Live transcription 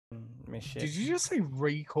me shit. Did you just say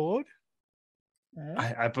record?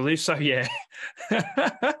 I believe so, yeah.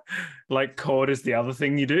 Like chord is the other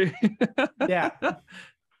thing you do. Yeah.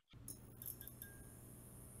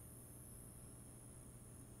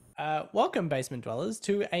 Welcome, Basement Dwellers,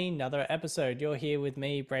 to another episode. You're here with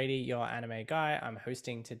me, Brady, your anime guy. I'm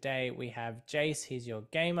hosting today. We have Jace, he's your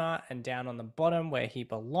gamer, and down on the bottom where he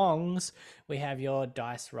belongs, we have your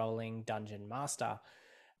dice rolling dungeon master.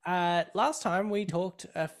 Last time we talked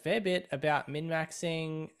a fair bit about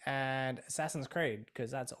min-maxing and Assassin's Creed,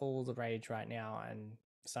 because that's all the rage right now, and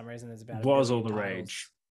for some reason there's about Was all the titles. rage.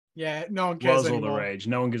 Yeah, no one cares Was all anymore. the rage.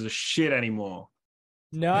 No one gives a shit anymore.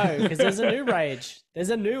 No, because there's a new rage. There's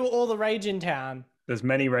a new all the rage in town. There's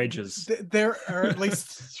many rages. There are at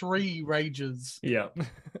least 3 rages. Yeah.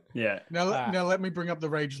 Yeah. Now let me bring up the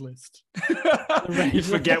rage list. You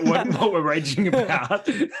forget what we're raging about.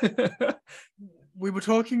 We were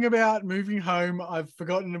talking about moving home. I've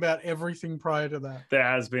forgotten about everything prior to that. There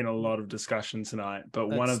has been a lot of discussion tonight, but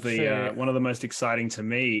one That's of the most exciting to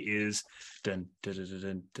me is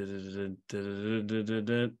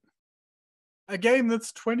A game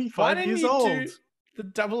that's 25 Why didn't years you old. do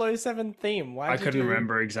the 007 theme? I couldn't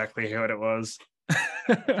remember exactly what it was.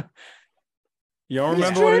 You all He's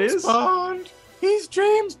remember what it James is? Bond. He's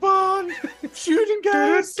James Bond. Shooting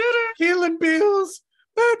guys. Killing bills.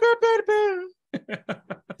 Boo, boo, boo, boo.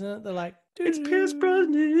 They're like, It's Pierce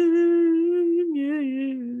Brosnan.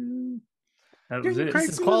 Yeah. That was it. this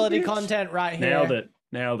is quality content right here.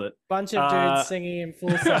 Nailed it. Bunch of dudes singing in full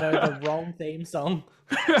setto the wrong theme song.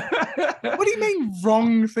 What do you mean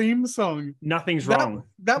wrong theme song? Nothing's wrong.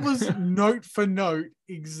 That was note for note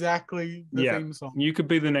exactly the theme song. You could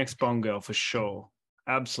be the next Bond girl for sure.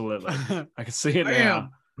 Absolutely. I can see it I now.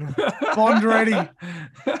 Bond ready.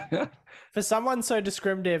 For someone so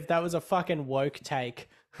discriminative, that was a fucking woke take.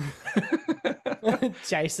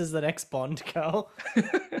 Jace is the next Bond girl.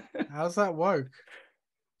 How's that woke?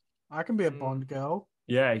 I can be a Bond girl.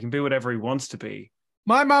 Yeah, he can be whatever he wants to be.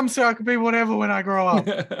 My mum said I could be whatever when I grow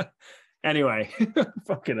up. Anyway,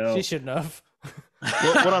 fucking hell. She shouldn't have.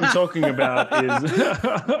 What I'm talking about is...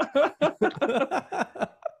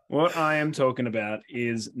 What I am talking about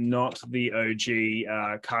is not the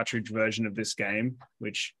OG cartridge version of this game,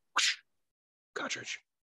 which... Cartridge.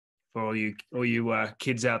 For all you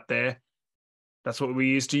kids out there, that's what we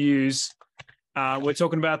used to use. We're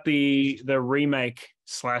talking about the remake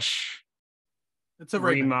slash... It's a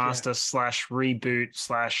remake, remaster slash reboot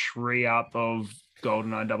slash re-up of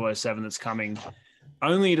GoldenEye 007 that's coming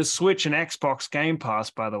only to Switch and Xbox Game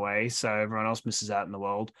Pass, by the way, so everyone else misses out in the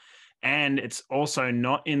world. And it's also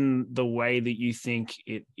not in the way that you think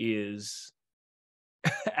it is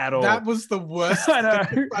at all. That was the worst thing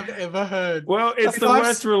I've ever heard. Well, it's the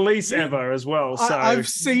worst release ever as well. So I've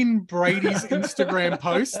seen Brady's Instagram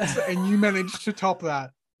posts, and you managed to top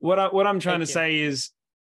that. What I'm trying to say is,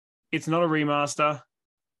 it's not a remaster.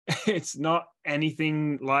 It's not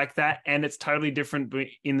anything like that. And it's totally different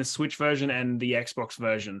in the Switch version and the Xbox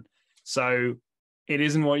version. So it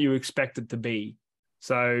isn't what you expect it to be.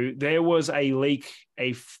 So there was a leak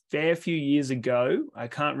a fair few years ago. I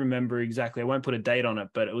can't remember exactly. I won't put a date on it,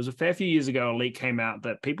 but it was a fair few years ago. A leak came out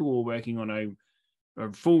that people were working on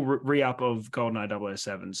a full re-up of GoldenEye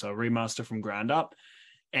 007. So a remaster from ground up.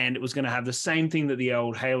 And it was going to have the same thing that the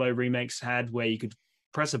old Halo remakes had, where you could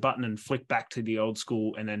press a button and flick back to the old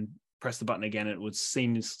school and then press the button again. It would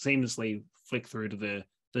seamlessly flick through to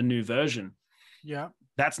the new version. Yeah.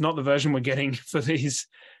 That's not the version we're getting for these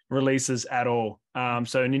releases at all.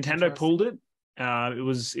 So Nintendo pulled it.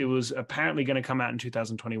 It was apparently going to come out in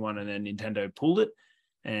 2021, and then Nintendo pulled it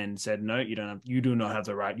and said, no, you do not have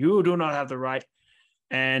the right. You do not have the right.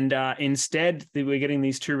 And instead, we're getting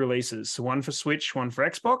these 2 releases. So one for Switch, one for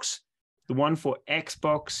Xbox. The one for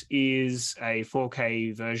Xbox is a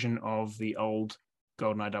 4K version of the old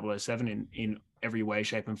GoldenEye 007 in every way,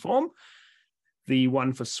 shape, and form. The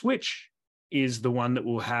one for Switch is the one that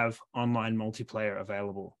will have online multiplayer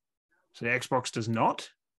available. So the Xbox does not,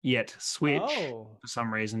 yet Switch, for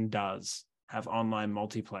some reason, does have online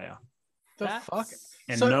multiplayer. The fuck?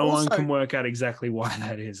 And so no one can work out exactly why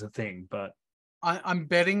that is a thing, but... I'm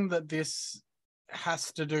betting that this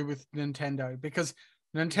has to do with Nintendo, because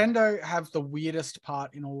Nintendo have the weirdest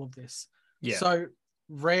part in all of this. Yeah. So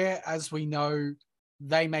Rare, as we know,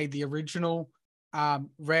 they made the original.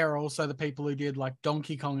 Rare are also the people who did like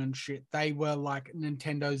Donkey Kong and shit. They were like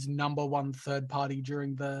Nintendo's #1 third party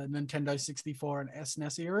during the Nintendo 64 and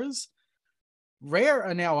SNES eras. Rare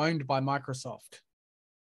are now owned by Microsoft.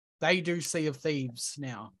 They do Sea of Thieves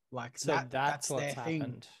now. Like, so that's what's their happened.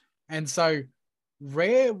 thing. And so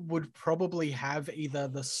Rare would probably have either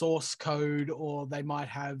the source code, or they might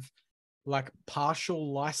have like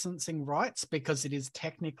partial licensing rights because it is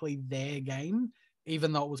technically their game,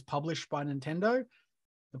 even though it was published by Nintendo.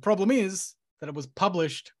 The problem is that it was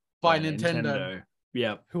published by Nintendo.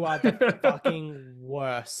 Yeah. Who are the fucking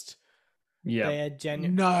worst. Yeah. They are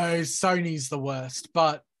genuine. No, Sony's the worst,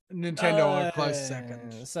 but Nintendo are a close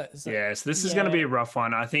second. Yes, this is going to be a rough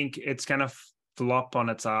one. I think it's going to flop on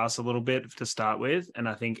its ass a little bit to start with. And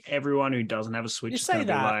I think everyone who doesn't have a Switch is going to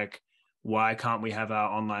be like, why can't we have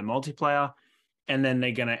our online multiplayer? And then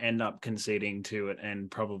they're going to end up conceding to it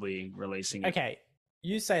and probably releasing it. Okay,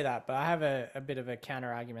 you say that, but I have a bit of a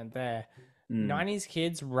counter argument there. 90s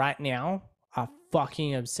kids right now are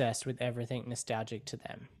fucking obsessed with everything nostalgic to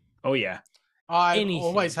them. Oh, yeah. I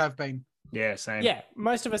always have been. Yeah, same. Yeah,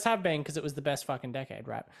 most of us have been because it was the best fucking decade,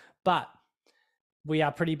 right? But we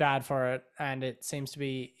are pretty bad for it, and it seems to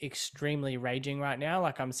be extremely raging right now.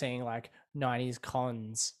 Like I'm seeing like 90s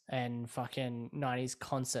cons and fucking 90s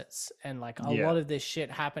concerts and like a lot of this shit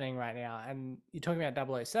happening right now. And you're talking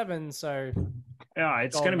about 007, so yeah,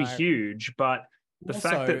 it's going to be huge. But the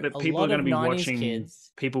fact that people are going to be watching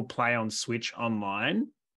people play on Switch online,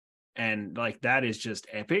 and like that is just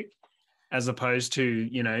epic. As opposed to,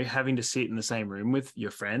 you know, having to sit in the same room with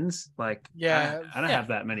your friends. Like, I don't have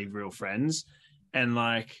that many real friends. And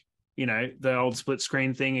like, you know, the old split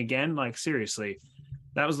screen thing again, like seriously,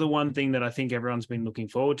 that was the one thing that I think everyone's been looking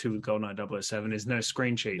forward to with GoldenEye 007 is no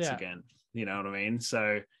screen cheats again. You know what I mean?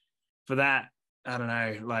 So for that, I don't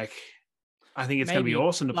know, like, I think it's going to be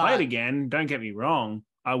awesome to play it again. Don't get me wrong.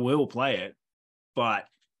 I will play it, but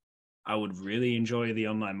I would really enjoy the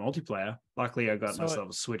online multiplayer. Luckily, I got myself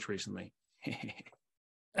a Switch recently.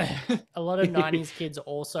 A lot of 90s kids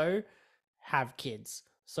also have kids.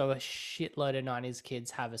 So a shitload of 90s kids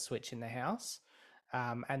have a Switch in their house,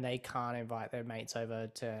 and they can't invite their mates over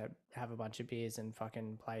to have a bunch of beers and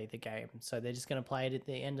fucking play the game. So they're just going to play it at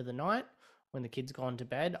the end of the night when the kid's gone to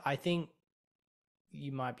bed. I think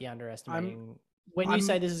you might be underestimating. When you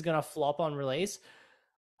say this is going to flop on release,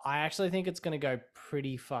 I actually think it's going to go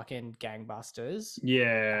pretty fucking gangbusters.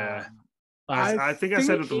 Yeah. I think I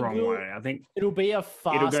said it the wrong way. I think it'll be a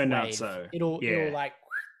fast it'll go wave. nuts. So it'll like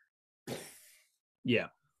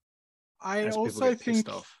I also think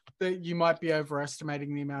that you might be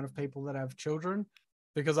overestimating the amount of people that have children,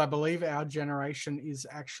 because I believe our generation is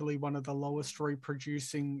actually one of the lowest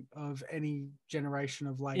reproducing of any generation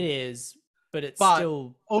of late. It is, but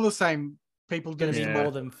still all the same. People going to be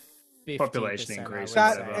more than 50% population increase.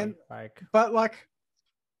 But like,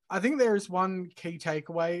 I think there is one key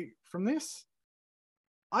takeaway from this.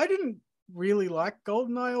 I didn't really like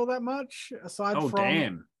Goldeneye all that much, aside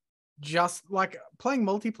from just like playing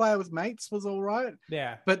multiplayer with mates was all right.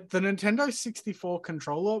 Yeah. But the Nintendo 64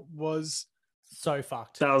 controller was so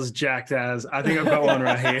fucked. That was jacked as. I think I've got one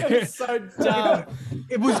right here. So dumb.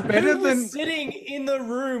 It was better than sitting in the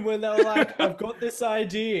room when they were like, I've got this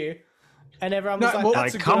idea. And everyone was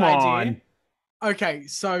that's a come good on. idea. Okay,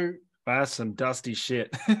 so that's some dusty shit.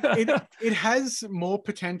 it has more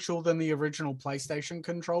potential than the original PlayStation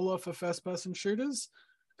controller for first-person shooters.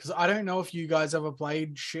 Because I don't know if you guys ever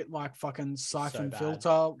played shit like fucking Siphon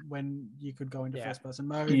Filter when you could go into first-person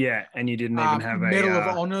mode. Yeah, and you didn't even have Medal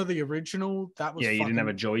of Honor, the original. That was you didn't have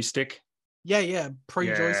a joystick. Yeah,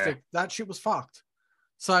 pre-joystick. Yeah. That shit was fucked.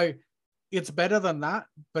 So it's better than that,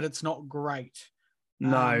 but it's not great.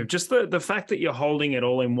 No, just the fact that you're holding it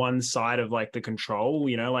all in one side of like the control,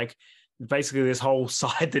 you know, like basically this whole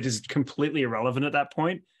side that is completely irrelevant at that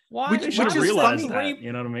point. Why? We should have realized that,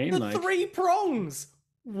 you know what I mean? The 3 prongs.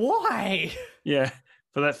 Why? Yeah,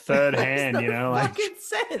 for that third hand, you know, like fucking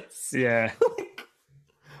sense. Yeah,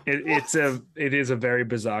 it is a very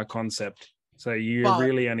bizarre concept. So you're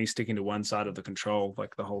really only sticking to one side of the control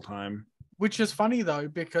like the whole time. Which is funny though,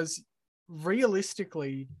 because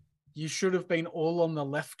realistically, you should have been all on the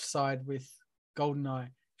left side with GoldenEye.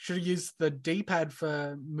 Should have used the D-pad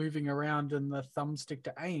for moving around and the thumbstick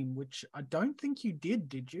to aim, which I don't think you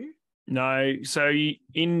did you? No. So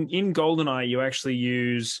in GoldenEye, you actually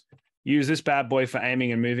use this bad boy for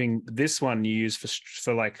aiming and moving. This one you use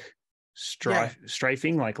for like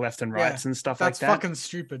strafing, like left and rights and stuff like that. That's fucking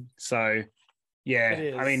stupid. So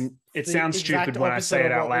yeah, I mean, it sounds stupid when I say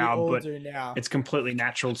it out loud, but it's completely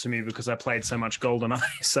natural to me because I played so much GoldenEye.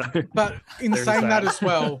 So, but in saying that as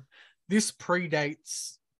well, this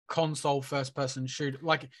predates console first-person shooter.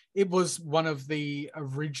 Like, it was one of the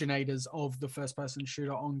originators of the first-person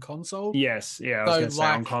shooter on console. Yes, yeah, I was going to say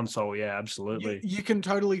on console. Yeah, absolutely. You can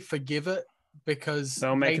totally forgive it because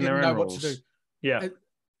they didn't know what to do. Yeah,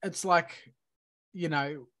 it's like, you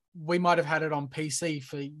know, we might have had it on PC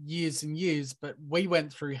for years and years, but we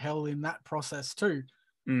went through hell in that process too.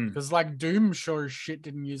 Because like Doom sure as shit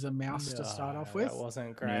didn't use a mouse to start off with. That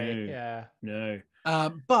wasn't great. No. Yeah.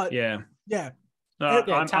 No. But Yeah. yeah,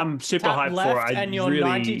 I'm super tap hyped left for it. and you're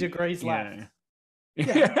 90 degrees left.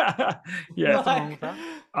 Yeah. Yeah. Nothing wrong with that.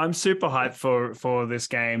 I'm super hyped for this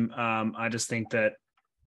game. I just think that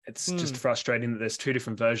it's just frustrating that there's two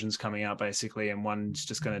different versions coming out basically, and one's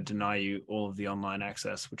just going to deny you all of the online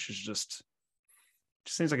access, which is just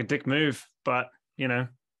seems like a dick move. But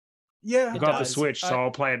Yeah, I've got the does. Switch, so I'll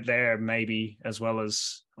play it there maybe as well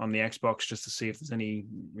as on the Xbox just to see if there's any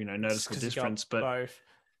noticeable 'cause you got difference. But both.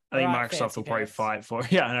 I think Alright, Microsoft fancy will probably pants. fight for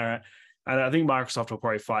I know, right? And I think Microsoft will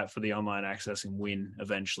probably fight for the online access and win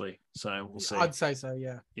eventually. So we'll see. I'd say so.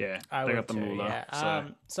 Yeah. Yeah, I they would got the too, moolah. yeah.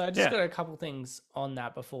 So So I just yeah. got a couple things on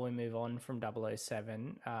that before we move on from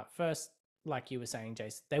 007. First, like you were saying,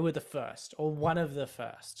 Jace, they were the first or one of the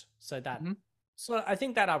first. So that, so I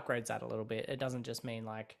think that upgrades that a little bit. It doesn't just mean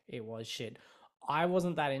like it was shit. I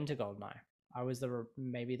wasn't that into Goldeneye. I was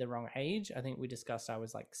maybe the wrong age. I think we discussed I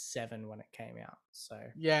was like 7 when it came out. So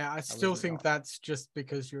Yeah, I still was think wrong. that's just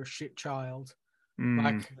because you're a shit child. Mm,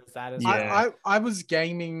 Like that is Yeah. I was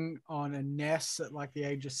gaming on a NES at like the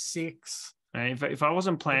age of 6. and if I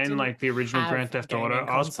wasn't playing didn't like the original have Grand Theft Auto, gaming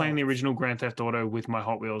I was playing the consoles. original Grand Theft Auto with my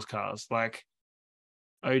Hot Wheels cars. Like,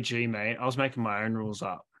 OG, mate. I was making my own rules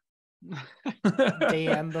up.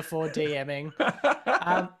 DM before DMing.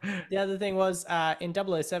 The other thing was in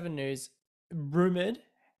 007 news, rumored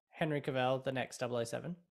Henry Cavill, the next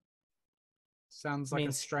 007, Sounds like a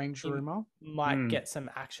Means strange he- rumor. might get some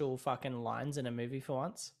actual fucking lines in a movie for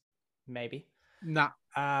once. Maybe. Nah,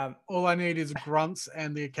 all I need is grunts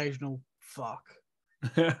and the occasional fuck.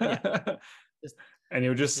 Just- And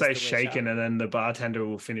he'll just Just say the wish shaken, up. and then the bartender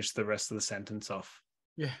will finish the rest of the sentence off.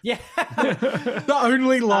 Yeah. Yeah. The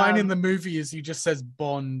only line in Um, the movie is he just says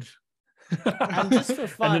Bond. And just for And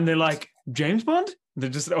fun, then they're like, James Bond? They're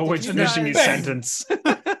just always you finishing his guys- sentence.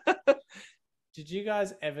 did you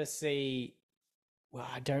guys ever see? Well,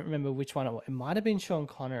 I don't remember which one it was. It might have been Sean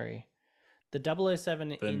Connery, the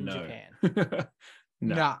 007 in no. Japan.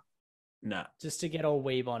 No. Nah. Just to get all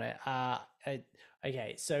weeb on it.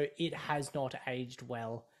 Okay, so it has not aged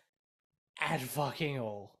well at fucking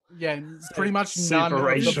all. Yeah, pretty much none Super of the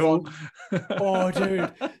racial. Bond. Oh,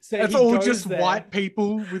 dude. So It's he all goes just there- white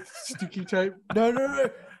people with sticky tape. No.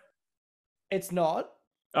 It's not.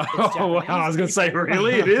 Oh, wow. I was going to say,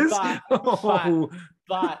 really? It is?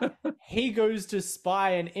 But he goes to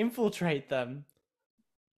spy and infiltrate them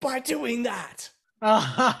by doing that. No.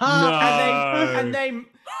 And they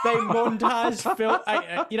montage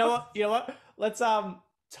film. You know what? Let's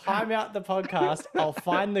time out the podcast. I'll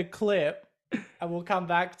find the clip and we'll come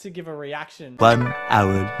back to give a reaction. 1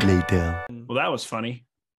 hour later. Well, that was funny.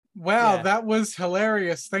 Wow, Yeah. that was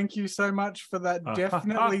hilarious. Thank you so much for that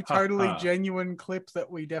definitely totally genuine clip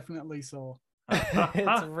that we definitely saw.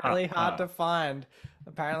 It's really hard to find.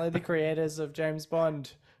 Apparently, the creators of James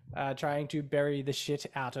Bond are trying to bury the shit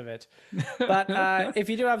out of it. But if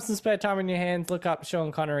you do have some spare time in your hands, look up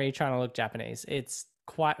Sean Connery trying to look Japanese. It's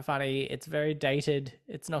quite funny. It's very dated.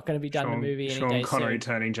 It's not going to be done in a movie any Sean day Connery soon.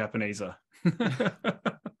 turning Japaneser.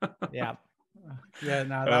 Yeah. Yeah,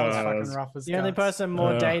 no, that was Oh, fucking that's- rough as The only guts. person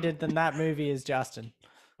more dated than that movie is Justin.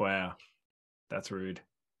 Wow. That's rude.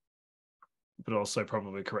 But also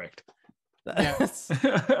probably correct. That's-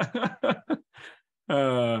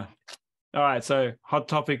 All right, so hot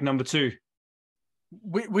topic number 2.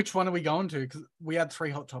 Which one are we going to? Because we had 3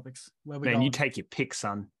 hot topics. Where we Man, going? you take your pick,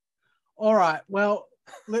 son. All right. Well,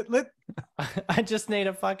 let I just need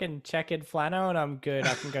a fucking checkered flannel and I'm good.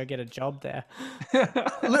 I can go get a job there.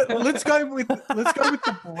 let's go with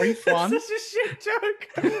the brief one. This is a shit joke.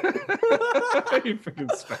 You freaking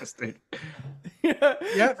spastic.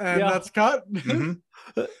 Yep, and Yeah. that's cut. Mhm.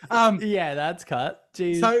 Yeah, that's cut.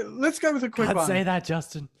 Jeez. So let's go with a quick Can't one. say that,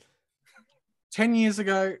 Justin. 10 years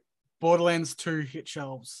ago, Borderlands 2 hit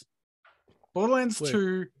shelves. Borderlands Wait.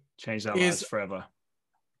 2, Change our Is- lives forever.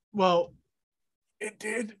 well, it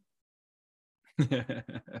did.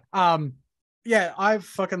 Yeah, I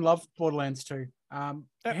fucking love Borderlands 2.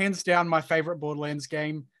 Hands down my favorite Borderlands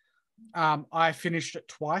game. I finished it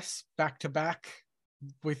twice back to back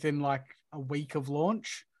within like a week of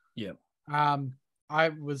launch. Yep. I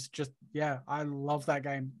was just, yeah, I love that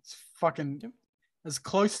game. It's fucking as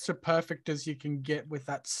close to perfect as you can get with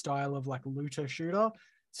that style of like looter shooter.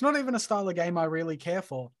 It's not even a style of game I really care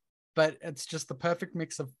for, but it's just the perfect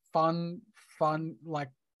mix of fun, like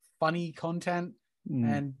funny content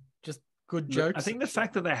and just good jokes. I think the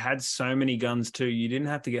fact that they had so many guns too, you didn't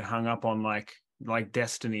have to get hung up on like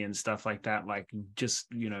Destiny and stuff like that. Like just,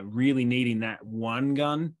 really needing that one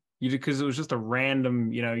gun. because it was just a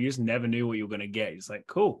random, you just never knew what you were going to get. It's like,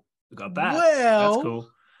 cool, we got that. Well, that's cool.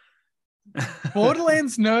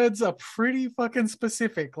 Borderlands nerds are pretty fucking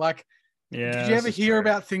specific. Like, Yeah. did you ever this is hear true.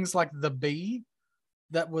 about things like the bee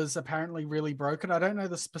that was apparently really broken? I don't know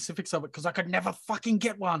the specifics of it because I could never fucking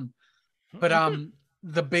get one. But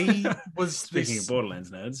the bee was Speaking of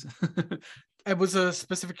Borderlands nerds. it was a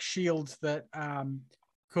specific shield that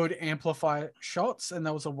could amplify shots, and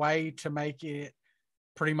there was a way to make it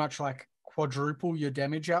pretty much like quadruple your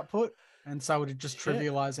damage output, and so it would just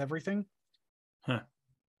trivialize everything. Huh.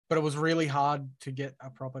 But it was really hard to get a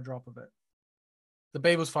proper drop of it. The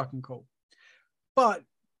bee was fucking cool. But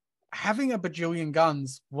having a bajillion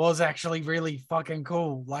guns was actually really fucking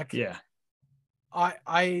cool. Like, Yeah.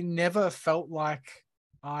 I never felt like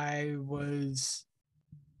I was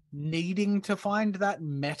needing to find that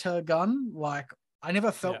meta gun. Like, I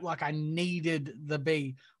never felt like I needed the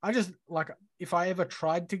bee. I just, like, if I ever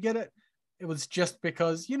tried to get it, it was just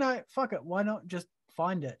because, fuck it, why not just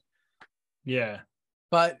find it? Yeah.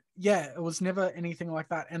 But yeah, it was never anything like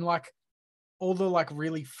that. And like all the like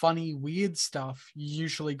really funny, weird stuff you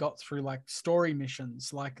usually got through like story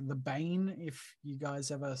missions, like the Bane, if you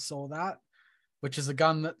guys ever saw that, which is a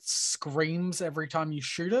gun that screams every time you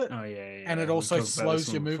shoot it. Oh yeah. And it We've also talked about this slows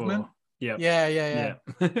one your before. movement. Yep. Yeah.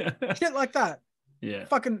 Yeah. Shit like that. Yeah.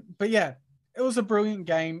 But yeah, it was a brilliant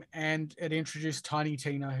game, and it introduced Tiny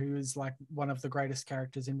Tina, who is like one of the greatest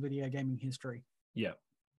characters in video gaming history. Yeah.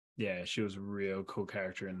 Yeah, she was a real cool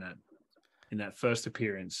character in that first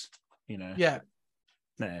appearance, Yeah.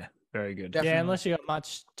 Yeah, very good. Definitely. Yeah, unless you got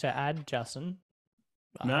much to add, Justin.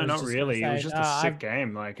 No, not really. It was just a sick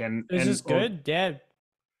game. Like, and it was just good. Yeah.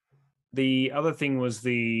 The other thing was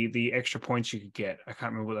the extra points you could get. I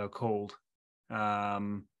can't remember what they were called.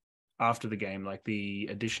 After the game, like the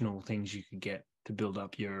additional things you could get to build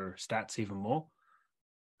up your stats even more.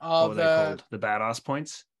 What were they called? The badass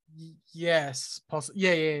points? Yes, possibly.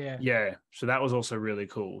 Yeah. Yeah. So that was also really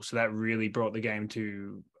cool. So that really brought the game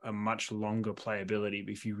to a much longer playability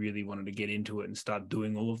if you really wanted to get into it and start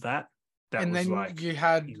doing all of that. That and was then like you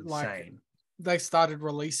had insane. like they started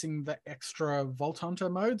releasing the extra Vault Hunter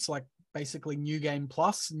modes, like basically New Game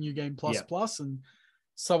Plus, New Game Plus Plus, and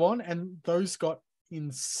so on. And those got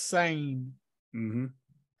insane. Mm-hmm.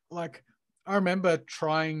 Like, I remember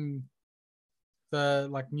trying the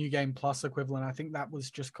like New Game Plus equivalent. I think that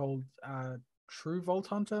was just called True Vault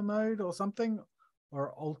Hunter mode or something,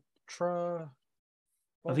 or Ultra.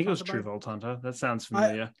 I think it was True Vault Hunter. That sounds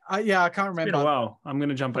familiar. I can't remember. It's been a while. I'm going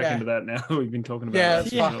to jump back into that now. We've been talking about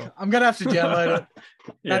that. Fuck. I'm going to have to download it.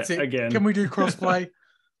 That's it. Again. Can we do crossplay?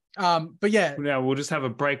 But yeah. Now we'll just have a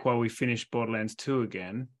break while we finish Borderlands 2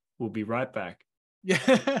 again. We'll be right back.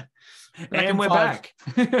 Yeah. And we're back.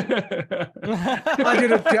 I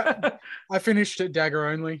did it. I finished it dagger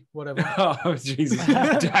only, whatever. Oh, Jesus.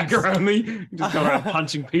 Dagger only. Just go around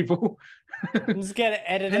punching people. Just get it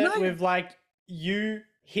edited with like you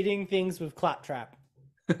hitting things with claptrap.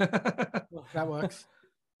 That works.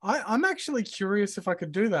 I'm actually curious if I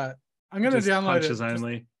could do that. I'm going to download punches it.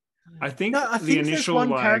 Only. I think the initial there's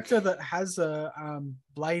one character that has a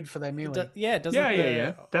blade for their melee. Doesn't yeah,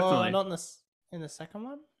 definitely. Not in the second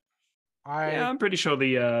one. I'm pretty sure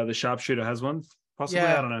the sharpshooter has one. Possibly,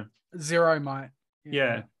 I don't know. Zero might.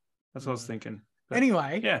 Yeah, that's what I was thinking. But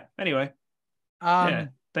anyway.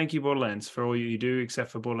 Thank you, Borderlands, for all you do,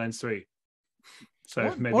 except for Borderlands 3.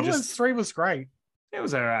 So maybe Borderlands 3 was great. It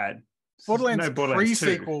was all right. Borderlands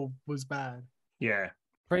pre-sequel was bad. Yeah.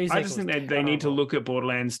 I just think they need to look at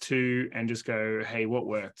Borderlands 2 and just go, hey, what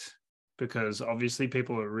worked? Because obviously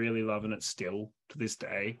people are really loving it still to this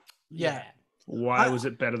day. Yeah. Why was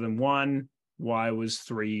it better than 1? Why was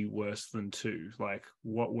 3 worse than 2? Like,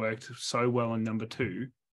 what worked so well in number 2?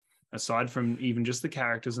 Aside from even just the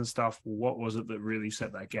characters and stuff, what was it that really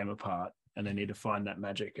set that game apart? And they need to find that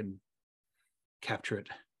magic and capture it.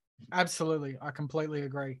 Absolutely. I completely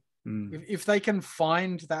agree. If they can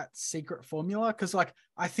find that secret formula, because like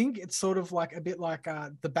I think it's sort of like a bit like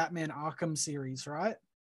the Batman Arkham series, right?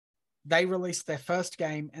 They released their first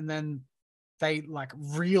game and then they like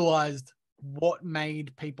realized what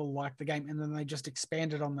made people like the game, and then they just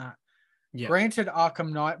expanded on that. Yeah. Granted,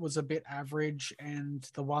 Arkham Knight was a bit average, and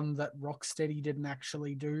the one that Rocksteady didn't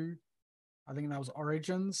actually do, I think that was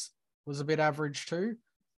Origins, was a bit average too.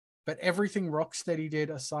 But everything Rocksteady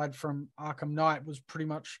did aside from Arkham Knight was pretty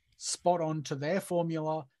much spot on to their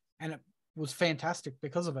formula, and it was fantastic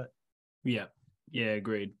because of it. Yeah,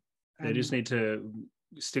 agreed. They just need to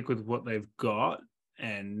stick with what they've got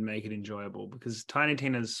and make it enjoyable, because Tiny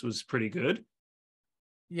Tina's was pretty good.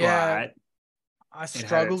 Yeah, I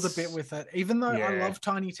struggled a bit with it. Even though I love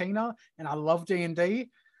Tiny Tina and I love D&D,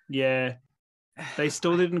 Yeah. They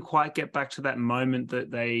still didn't quite get back to that moment that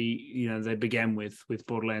they began with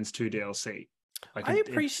Borderlands 2 DLC. Like I it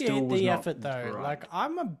appreciate still was the not effort though. right. Like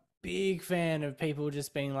I'm a big fan of people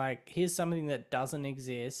just being like, here's something that doesn't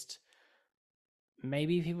exist.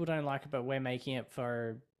 Maybe people don't like it, but we're making it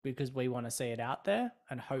because we want to see it out there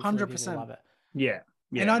and hopefully people 100%. love it. Yeah.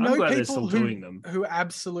 Yeah. And I I'm know glad they're still people doing them. who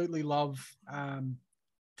absolutely love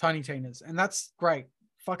Tiny Tina's, and that's great.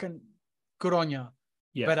 Fucking good on you.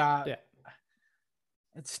 Yeah. But Yeah.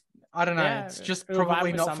 it's I don't know. Yeah, it's just it'll vibe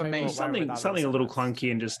probably with not some for people, me. it won't with others, Something a and little that's-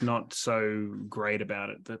 clunky and just not so great about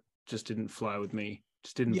it. That just didn't fly with me.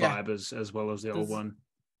 Just didn't Yeah. vibe as well as the old There's- one.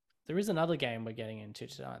 There is another game we're getting into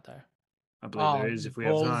tonight though. I believe there is if we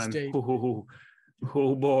have balls time. deep.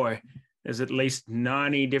 Oh boy. There's at least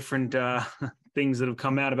 90 different things that have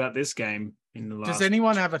come out about this game in the last Does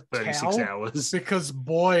anyone have a 36 towel? hours. Because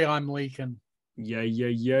boy, I'm leaking.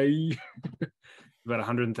 Yay. About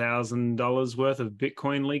 $100,000 worth of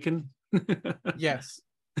Bitcoin leaking. Yes.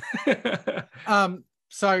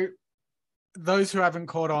 So those who haven't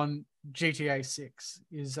caught on, GTA 6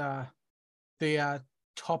 is the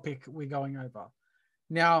topic we're going over.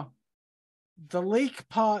 Now, the leak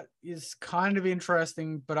part is kind of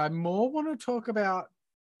interesting, but I more want to talk about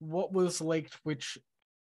what was leaked, which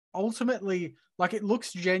ultimately, like, it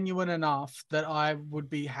looks genuine enough that I would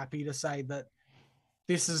be happy to say that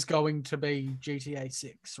this is going to be GTA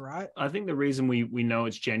 6, right? I think the reason we know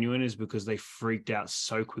it's genuine is because they freaked out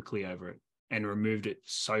so quickly over it and removed it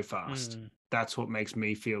so fast. That's what makes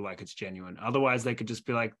me feel like it's genuine. Otherwise, they could just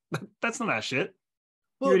be like, that's not our shit.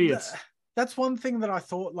 You're idiots. That's one thing that I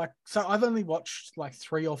thought, like, so I've only watched like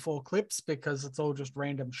 3 or 4 clips because it's all just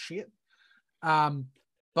random shit.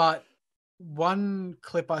 But one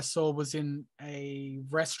clip I saw was in a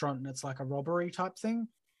restaurant and it's like a robbery type thing.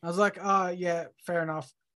 I was like, yeah, fair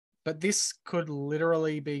enough. But this could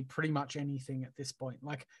literally be pretty much anything at this point.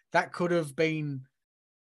 Like, that could have been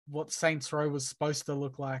what Saints Row was supposed to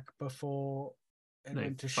look like before it They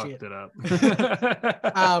went to fucked shit. it up.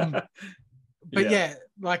 But yeah,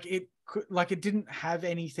 like it didn't have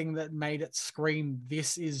anything that made it scream,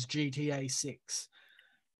 this is GTA 6.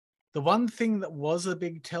 The one thing that was a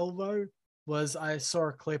big tell though was I saw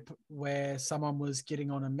a clip where someone was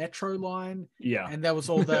getting on a metro line, and there was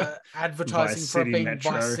all the advertising for it being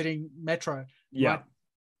Vice City Metro. Yeah. Right?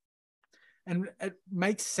 And it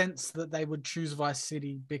makes sense that they would choose Vice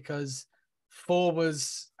City because 4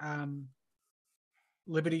 was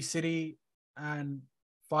Liberty City and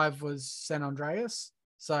 5 was San Andreas.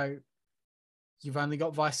 So you've only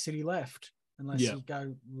got Vice City left unless you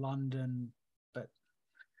go London. But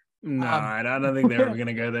no, I don't think they're ever going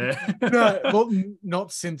to go there. No, well,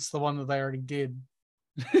 not since the one that they already did.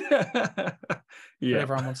 Yeah. But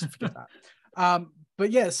everyone wants to forget that.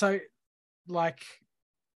 But yeah, so like,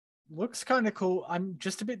 looks kind of cool. I'm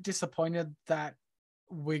just a bit disappointed that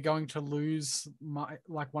we're going to lose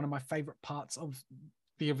one of my favorite parts of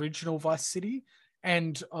the original Vice City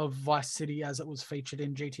and of Vice City as it was featured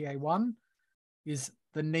in GTA 1 is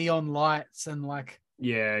the neon lights and like so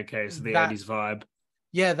the 80s vibe.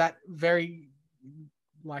 Yeah, that very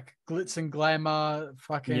like glitz and glamour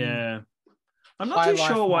fucking I'm not too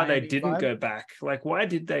sure why they Miami didn't vibe. go back. Like, why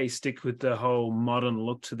did they stick with the whole modern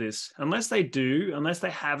look to this? Unless they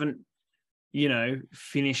haven't,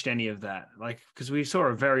 finished any of that. Like, because we saw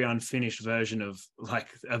a very unfinished version of like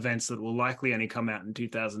events that will likely only come out in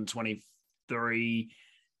 2023,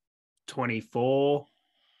 24,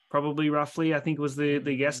 probably roughly, I think was the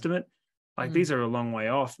guesstimate. Like, these are a long way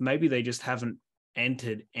off. Maybe they just haven't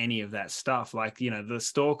entered any of that stuff. Like, the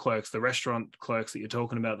store clerks, the restaurant clerks that you're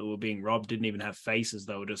talking about that were being robbed didn't even have faces.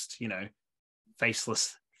 They were just,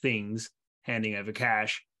 faceless things handing over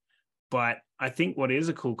cash. But I think what is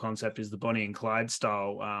a cool concept is the Bonnie and Clyde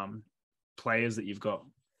style players that you've got.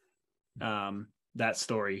 That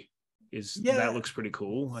story that looks pretty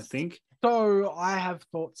cool, I think. So I have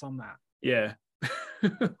thoughts on that. Yeah.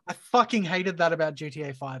 I fucking hated that about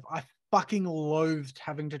GTA 5. I fucking loathed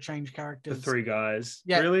having to change characters. The 3 guys.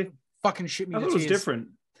 Yeah, really? Fucking shit me I to thought it was tears. different,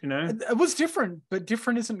 It was different, but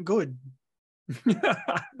different isn't good.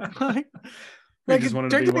 We just wanted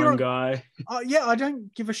to be one guy. Yeah, I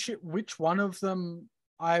don't give a shit which one of them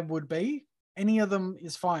I would be. Any of them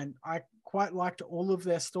is fine. I quite liked all of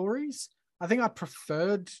their stories. I think I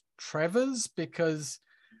preferred Trevor's because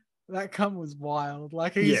that cunt was wild.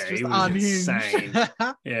 Like, he's just he was unhinged. insane.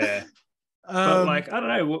 Yeah. But like, I don't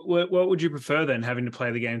know, what would you prefer then, having to play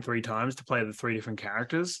the game 3 times to play the 3 different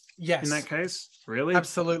characters? Yes. In that case? Really?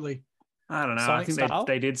 Absolutely. I don't know. Sonic I think style?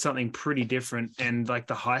 they did something pretty different, and like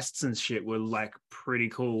the heists and shit were like pretty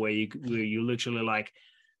cool, where you literally like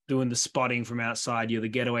doing the spotting from outside. You're the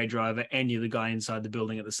getaway driver and you're the guy inside the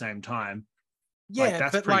building at the same time. Yeah, like,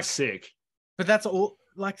 that's but pretty like, sick. but that's all.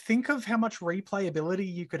 Like, think of how much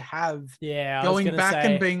replayability you could have. Yeah, I was going gonna back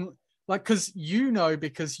say, and being like, because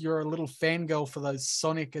because you're a little fangirl for those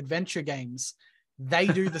Sonic Adventure games. They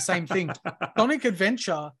do the same thing. Sonic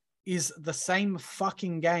Adventure is the same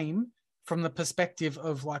fucking game from the perspective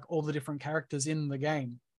of like all the different characters in the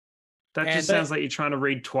game. That just sounds like you're trying to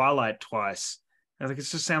read Twilight twice. Like, it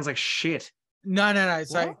just sounds like shit. No.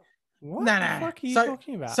 So what no. the fuck are you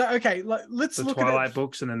talking about? So okay, let's The look Twilight at it.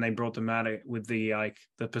 books, and then they brought them out with the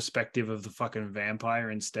the perspective of the fucking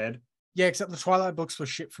vampire instead. Yeah, except the Twilight books were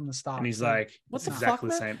shit from the start. And he's so- like, What it's the exactly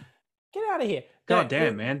fuck, the man? same. Get out of here. God No,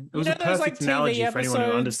 damn, man. It was you a know those, perfect like, TV analogy for anyone who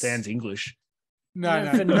episodes? understands English.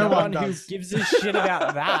 no, for no one who does. gives a shit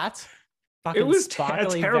about that. It was a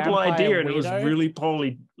Sparkly terrible vampire idea, and it was weirdo. really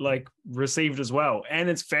poorly received as well. And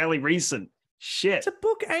it's fairly recent. Shit. It's a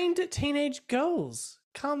book aimed at teenage girls.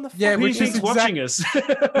 Calm the fuck Yeah, Who do you which is think's watching us?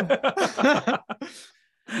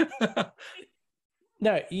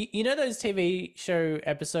 No, you know those TV show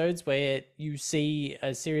episodes where you see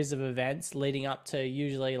a series of events leading up to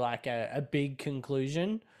usually like a big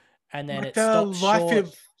conclusion, and then like it the stops Life short.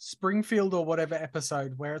 of Springfield or whatever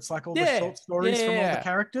episode where it's like all the Yeah, short stories from all yeah. the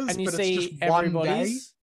characters, And you but see it's just one day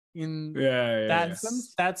everybody's. in yeah.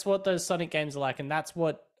 That's what those Sonic games are like, and that's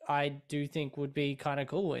what I do think would be kind of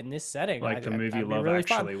cool in this setting. Like the movie that'd be Love really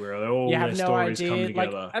fun. Actually, where all You their have no stories come idea. Like,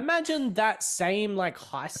 together. imagine that same like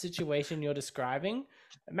heist situation you're describing.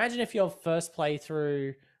 Imagine if your first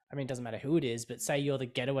playthrough, I mean, it doesn't matter who it is, but say you're the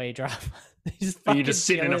getaway driver. You just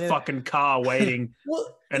sit in a fucking car waiting,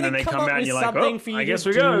 Well, and then they'd they come up out and with you're like, something oh, for you I guess to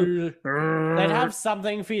we go. do. They'd have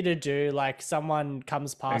something for you to do, like someone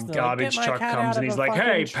comes past And and they're like, garbage "Get my truck cat comes out and of he's a like, fucking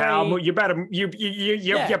 "Hey, pal, tree." you better you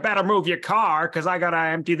better move your car because I gotta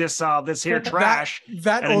empty this here trash."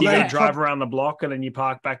 that And or then you they gotta drive around the block, and then you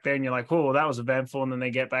park back there, and you're like, "Oh, that was eventful." And then they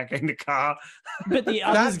get back in the car. But the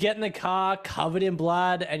others get in the car covered in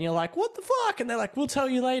blood, and you're like, "What the fuck?" And they're like, "We'll tell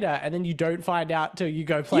you later." And then you don't find out till you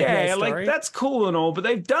go play their Yeah, story. like that's cool and all, but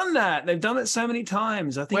they've done that. They've done it so many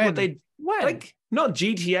times. I think When? what they When? like, not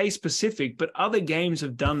GTA specific, but other games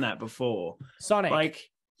have done that before. Sonic. Like,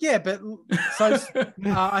 yeah, but so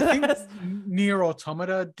I think Nier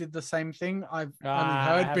Automata did the same thing. I've only I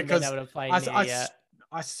heard haven't because been able to play I, Nier I, yet.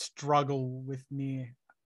 I struggle with Nier,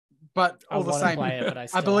 but I all the want to same, play it, but I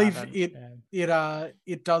still believe haven't.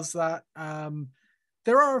 it does that.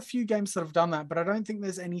 There are a few games that have done that, but I don't think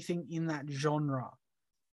there's anything in that genre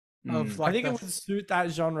of like I think it would suit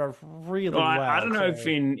that genre really well. I don't know if so-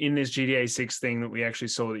 in this GTA 6 thing that we actually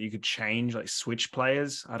saw that you could change, like switch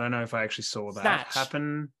players. I don't know if I actually saw that Snatch.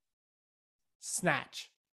 happen. Snatch.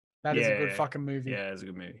 that is a Yeah. good fucking movie. Yeah, it's a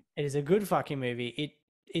good movie. It is a good fucking movie.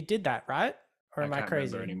 It did that, right? Or am I can't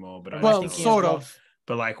crazy? remember anymore, but Or I am I Well, thinking sort wrong? of.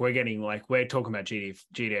 But like we're talking about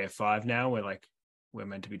GTA 5 now. We're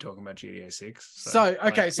meant to be talking about GTA 6. So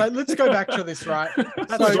okay, so let's go back to this, right?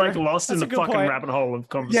 That's So- like lost in That's a the good fucking point. rabbit hole of Yeah,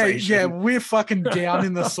 conversation. we're fucking down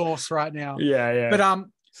in the sauce right now. yeah. But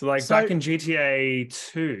So like So- back in GTA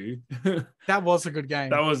 2, that was a good game.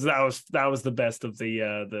 that was the best of the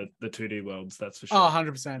 2D worlds, that's for sure. Oh,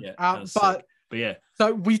 100%. Yeah, that was But sick. But yeah.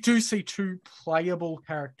 so we do see two playable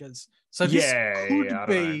characters. So this Yeah, could I don't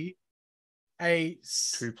be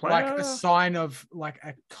Two like player? a sign of like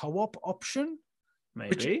a co-op option.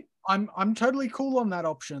 Maybe. I'm totally cool on that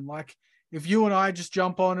option. Like if you and I just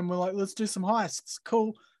jump on and we're like, let's do some heists,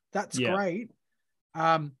 cool. That's Yeah. great.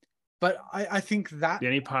 But I think that The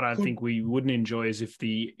only part I could- think we wouldn't enjoy is if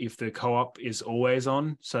the co-op is always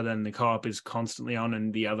on. So then the co-op is constantly on,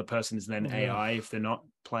 and the other person is then AI if they're not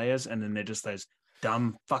players, and then they're just those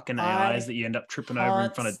dumb fucking AIs that you end up tripping over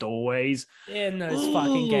in front of can't doorways. In those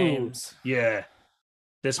fucking Ooh. games. Yeah.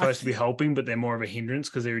 They're supposed to be think- helping, but they're more of a hindrance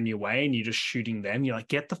because they're in your way and you're just shooting them. You're like,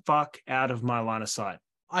 get the fuck out of my line of sight.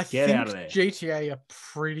 I Get think out of there. GTA are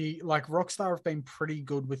pretty like Rockstar have been pretty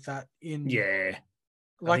good with that in Yeah.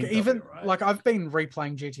 like think they'll even be alright. like I've been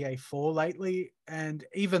replaying GTA 4 lately, and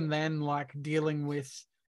even then like dealing with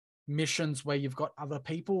missions where you've got other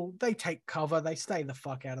people, they take cover, they stay the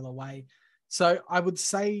fuck out of the way. So I would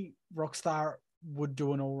say Rockstar would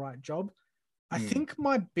do an all right job. I Hmm. think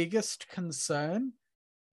my biggest concern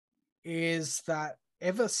is that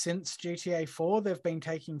ever since GTA 4, they've been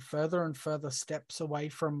taking further and further steps away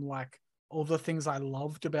from like all the things I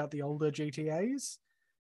loved about the older GTAs.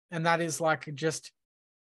 And that is like just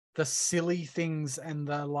the silly things and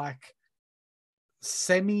the like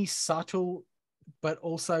semi-subtle but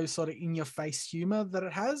also sort of in your face humor that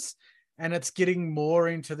it has. And it's getting more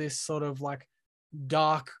into this sort of like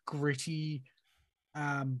dark, gritty,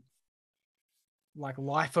 like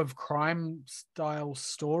life of crime style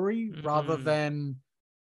story rather than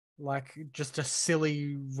like just a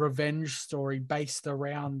silly revenge story based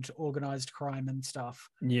around organized crime and stuff.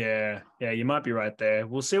 Yeah, you might be right there.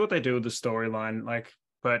 We'll see what they do with the storyline. Like,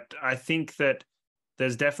 but I think that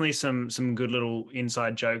there's definitely some good little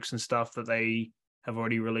inside jokes and stuff that they have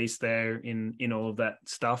already released there in all of that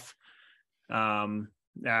stuff.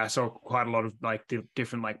 I saw quite a lot of like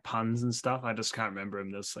different like puns and stuff. I just can't remember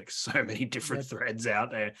them. There's like so many different threads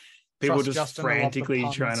out there. People Trust just Justin, I love the frantically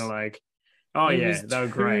trying to puns. like, He they was were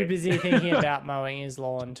too great. busy thinking about mowing his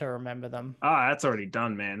lawn to remember them. That's already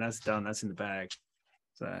done, man. That's done. That's in the bag.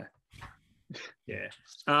 So yeah.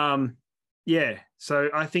 Yeah. So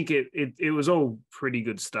I think it was all pretty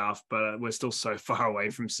good stuff, but we're still so far away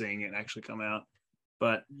from seeing it actually come out.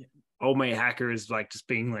 But Old Mate Hacker is like just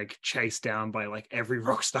being like chased down by like every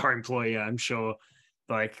Rockstar employee, I'm sure.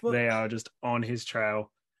 Like they are just on his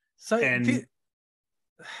trail. So and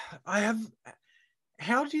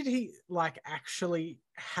how did he like actually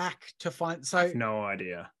hack to find? So no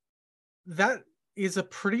idea. That is a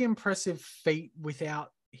pretty impressive feat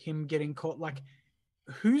without him getting caught. Like,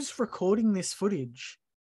 who's recording this footage?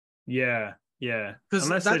 Yeah.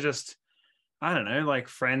 Unless they're just, I don't know, like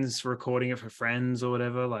friends recording it for friends or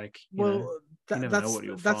whatever. Like, you never know what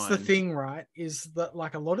you'll find. That's the thing, right? Is that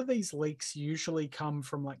like a lot of these leaks usually come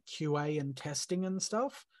from like QA and testing and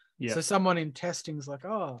stuff. Yeah. So someone in testing is like,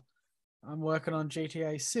 oh, I'm working on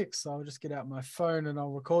GTA 6, so I'll just get out my phone and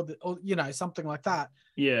I'll record it, or something like that.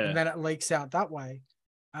 Yeah. And then it leaks out that way.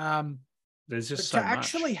 There's just so so much.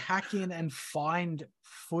 Actually hack in and find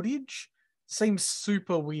footage seems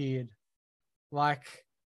super weird. Like,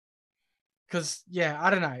 because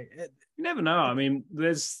I don't know. You never know. I mean,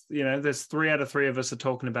 there's 3 out of 3 of us are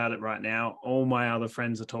talking about it right now. All my other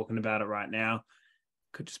friends are talking about it right now.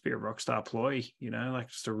 Could just be a Rockstar ploy, like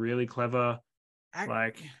just a really clever,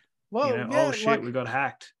 oh shit, like, we got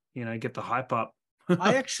hacked. Get the hype up.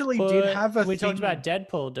 I actually did have a. We talked about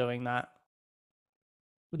Deadpool doing that.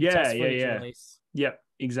 Yeah. Yep,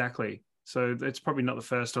 exactly. So it's probably not the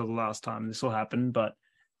first or the last time this will happen, but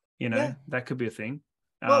that could be a thing.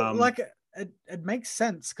 Well, it makes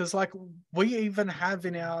sense because like we even have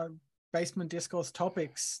in our Basement Discourse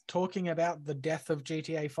topics talking about the death of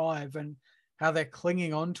GTA 5 and how they're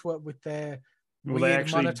clinging on to it with their weird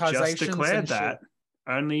monetizations. Just declared and that shit.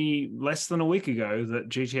 Only less than a week ago that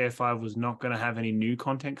GTA 5 was not going to have any new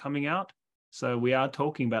content coming out. So we are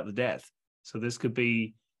talking about the death. So this could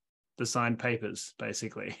be the signed papers,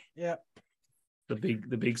 basically. Yeah. The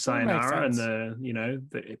big sayonara, and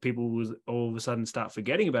the people will all of a sudden start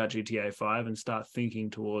forgetting about GTA 5 and start thinking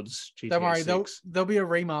towards GTA Don't worry, 6. there'll be a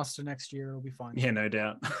remaster next year. It'll be fine. Yeah, no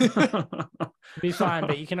doubt. Be fine,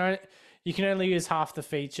 but you can only use half the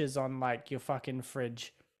features on like your fucking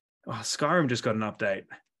fridge. Oh, Skyrim just got an update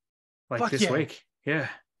this week. Yeah,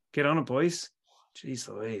 get on it, boys. Jeez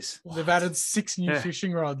Louise. They've added 6 new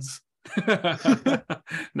fishing rods.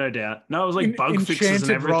 No doubt. No, it was like bug fixes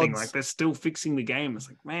and everything. Rods. Like they're still fixing the game. It's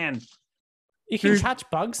like, man, you can catch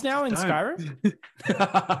bugs now in Skyrim.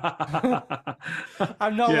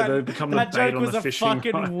 I'm not. Yeah, they become the that bait joke on was the a fishing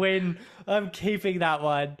fucking rod. win. I'm keeping that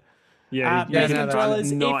one. Yeah, Basement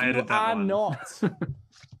Dwellers,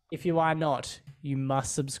 if you are not, you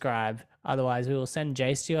must subscribe. Otherwise, we will send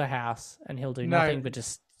Jace to your house and he'll do nothing but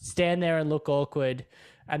just stand there and look awkward.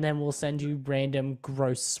 And then we'll send you random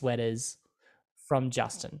gross sweaters from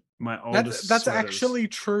Justin. My oldest That's sweaters. actually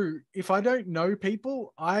true. If I don't know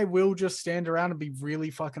people, I will just stand around and be really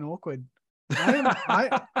fucking awkward.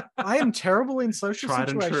 I am terrible in social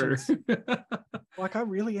situations. Like I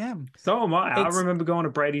really am. So am I. I remember going to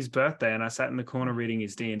Brady's birthday and I sat in the corner reading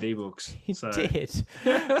his D&D books. He did.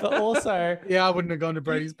 But also... Yeah, I wouldn't have gone to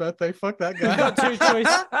Brady's birthday. Fuck that guy.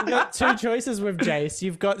 You've got two choices with Jace.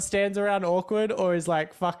 You've got stands around awkward or is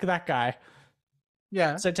like, fuck that guy.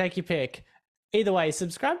 Yeah. So take your pick. Either way,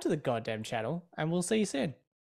 subscribe to the goddamn channel and we'll see you soon.